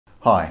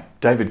Hi,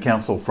 David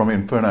Council from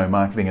Inferno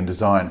Marketing and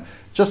Design.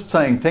 Just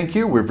saying thank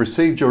you. We've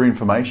received your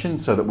information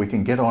so that we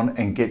can get on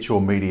and get your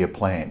media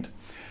planned.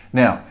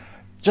 Now,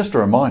 just a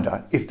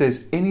reminder, if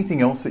there's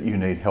anything else that you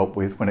need help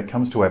with when it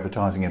comes to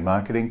advertising and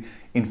marketing,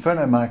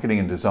 Inferno Marketing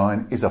and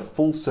Design is a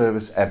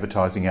full-service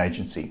advertising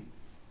agency.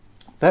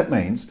 That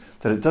means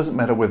that it doesn't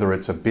matter whether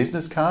it's a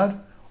business card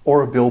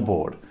or a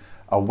billboard,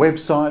 a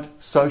website,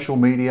 social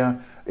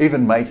media,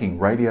 even making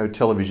radio,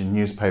 television,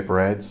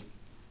 newspaper ads.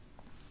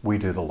 We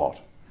do the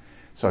lot.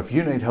 So if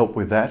you need help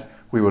with that,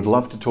 we would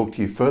love to talk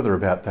to you further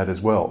about that as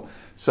well.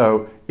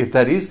 So if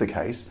that is the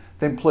case,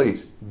 then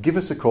please give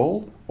us a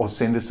call or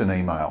send us an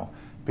email,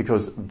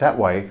 because that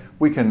way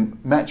we can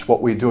match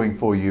what we're doing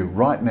for you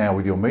right now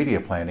with your media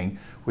planning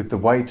with the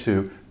way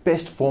to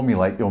best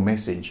formulate your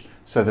message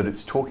so that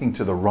it's talking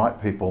to the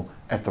right people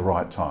at the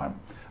right time.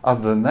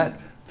 Other than that,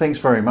 thanks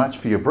very much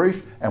for your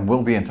brief, and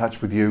we'll be in touch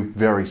with you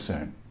very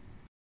soon.